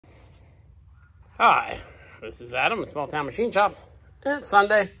Hi, this is Adam, a Small Town Machine Shop. It's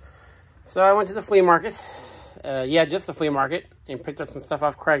Sunday, so I went to the flea market. Just the flea market, and picked up some stuff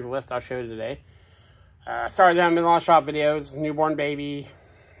off Craigslist I'll show you today. Sorry there haven't been a lot of shop videos, newborn baby,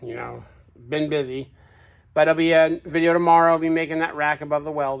 been busy. But there'll be a video tomorrow. I'll be making that rack above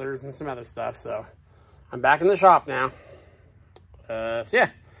the welders and some other stuff, so I'm back in the shop now. So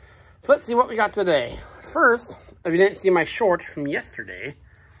let's see what we got today. First, if you didn't see my short from yesterday,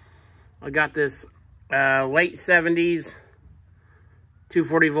 I got this late 70s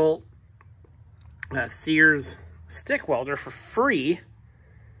 240 volt Sears stick welder for free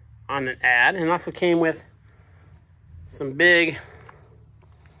on an ad, and also came with some big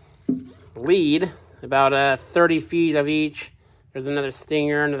lead, about 30 feet of each. There's another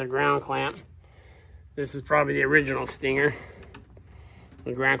stinger, another ground clamp. This is probably the original stinger,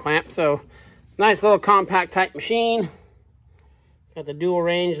 the ground clamp. So nice little compact type machine. Got the dual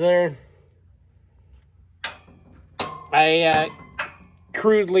range there. I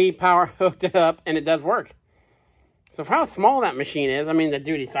crudely power hooked it up, and it does work. So for how small that machine is, I mean, the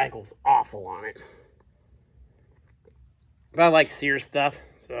duty cycle's awful on it. But I like Sears stuff,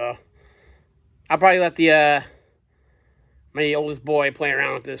 so I'll probably let my oldest boy play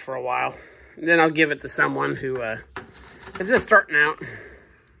around with this for a while. And then I'll give it to someone who is just starting out.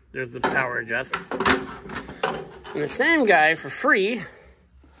 There's the power adjust. And the same guy for free,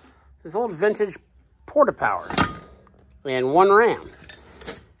 this old vintage Portapower. And one ram,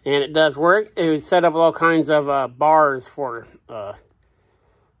 and it does work. It was set up with all kinds of bars for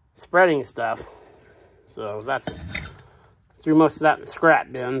spreading stuff, so that's threw most of that in the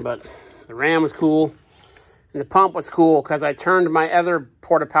scrap bin. But the ram was cool, and the pump was cool because I turned my other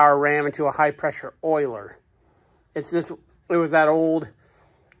Portapower ram into a high pressure oiler. It was that old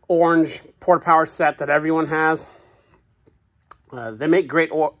orange Portapower set that everyone has. They make great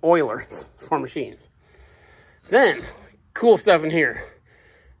oilers for machines. Then, cool stuff in here.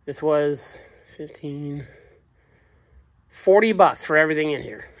 This was $40 for everything in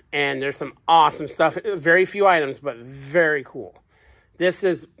here. And there's some awesome stuff. Very few items, but very cool. This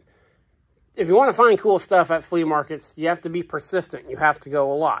is, if you want to find cool stuff at flea markets, you have to be persistent. You have to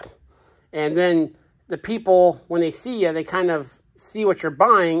go a lot. And then the people, when they see you, they kind of see what you're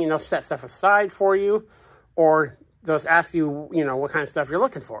buying, and they'll set stuff aside for you, or they'll just ask you, what kind of stuff you're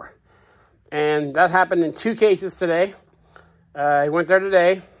looking for. And that happened in 2 cases today. I went there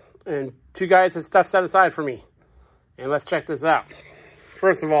today, and 2 guys had stuff set aside for me. And let's check this out.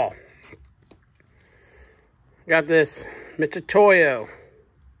 First of all, got this Mitutoyo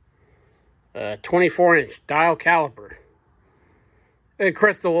 24-inch dial caliper. The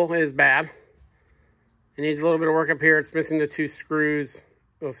crystal is bad. It needs a little bit of work up here. It's missing the 2 screws,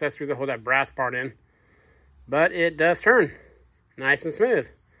 little set screws that hold that brass part in. But it does turn nice and smooth.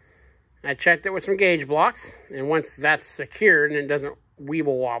 I checked it with some gauge blocks, and once that's secured and it doesn't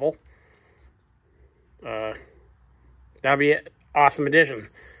weeble wobble, that'll be an awesome addition.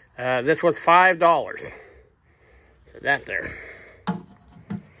 This was $5. So that there.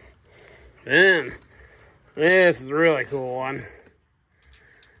 Then, this is a really cool one.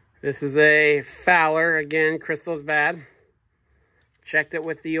 This is a Fowler. Again, crystal's bad. Checked it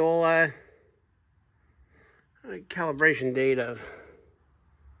with the old calibration date of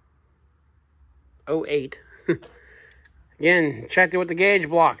 08. Again, checked it with the gauge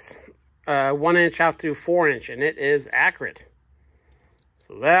blocks. 1 inch out to 4 inch, and it is accurate.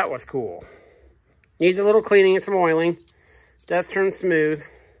 So that was cool. Needs a little cleaning and some oiling. Does turn smooth.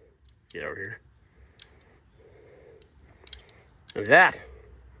 Get over here. And that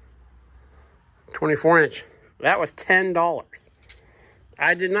 24 inch. That was $10.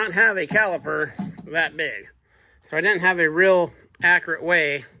 I did not have a caliper that big, so I didn't have a real accurate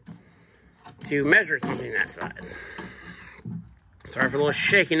way to measure something that size. Sorry for a little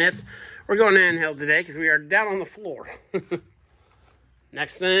shakiness. We're going handheld today because we are down on the floor.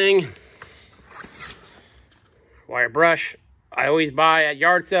 Next thing, wire brush. I always buy at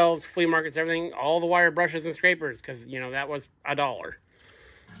yard sales, flea markets, everything, all the wire brushes and scrapers because, that was $1.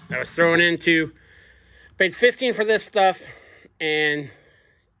 I was throwing into, paid $15 for this stuff, and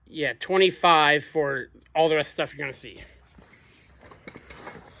yeah, $25 for all the rest of the stuff you're going to see.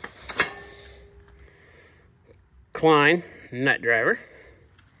 Klein nut driver.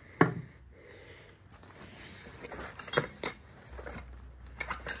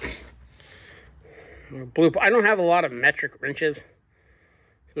 I don't have a lot of metric wrenches, so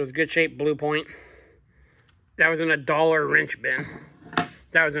it was a good shape Blue Point. That was in a $1 wrench bin.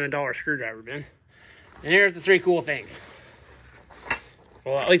 That was in a $1 screwdriver bin. And here's the 3 cool things.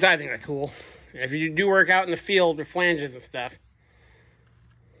 Well, at least I think they're cool. If you do work out in the field with flanges and stuff,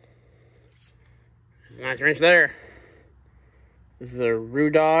 There's a nice wrench there. This is a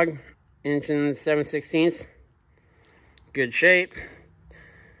Rudog inch and 7/16. Good shape.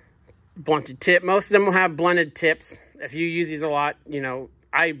 Blunted tip. Most of them will have blunted tips. If you use these a lot, you know,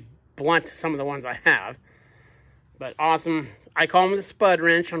 I blunt some of the ones I have. But awesome. I call them the spud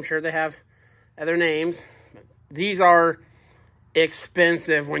wrench. I'm sure they have other names. But these are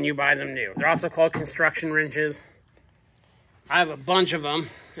expensive when you buy them new. They're also called construction wrenches. I have a bunch of them.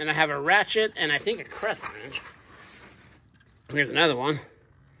 And I have a ratchet and I think a crescent wrench. Here's another one.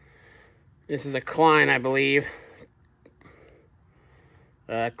 This is a Klein, I believe.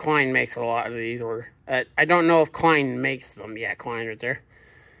 Klein makes a lot of these. Or I don't know if Klein makes them. Yeah, Klein right there.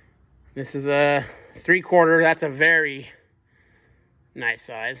 This is a 3/4. That's a very nice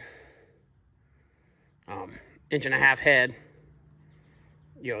size. 1.5 inch head.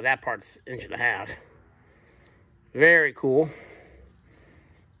 You know, that part's 1.5 inch. Very cool.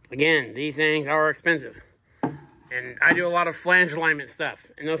 Again, these things are expensive. And I do a lot of flange alignment stuff.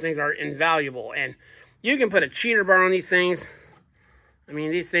 And those things are invaluable. And you can put a cheater bar on these things. I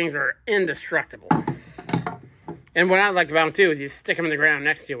mean, these things are indestructible. And what I like about them, too, is you stick them in the ground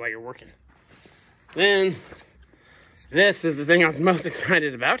next to you while you're working. Then, this is the thing I was most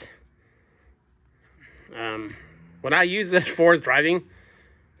excited about. What I use this for is driving.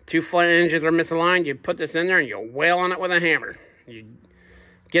 2 flanges are misaligned. You put this in there and you wail on it with a hammer. You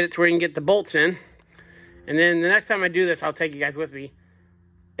get it to where you can get the bolts in. And then the next time I do this, I'll take you guys with me.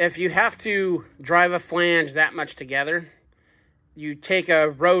 If you have to drive a flange that much together, you take a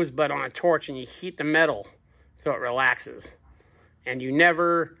rosebud on a torch and you heat the metal so it relaxes. And you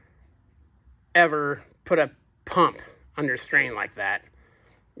never, ever put a pump under strain like that.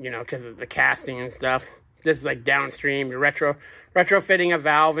 You know, because of the casting and stuff. This is like downstream. You're retrofitting a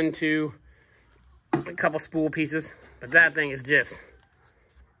valve into a couple spool pieces. But that thing is just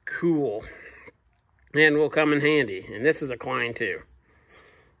cool. And will come in handy. And this is a Klein too.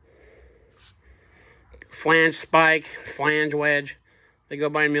 Flange spike, flange wedge. They go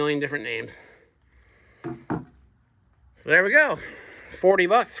by a million different names. So there we go.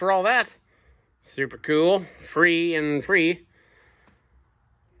 $40 for all that. Super cool. Free.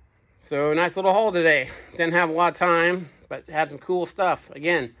 So nice little haul today. Didn't have a lot of time, but had some cool stuff.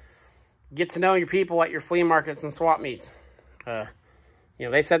 Again, get to know your people at your flea markets and swap meets. You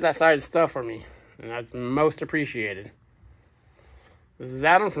know, they set that side of stuff for me. And that's most appreciated. This is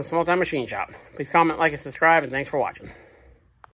Adam from Small Town Machine Shop. Please comment, like, and subscribe, and thanks for watching.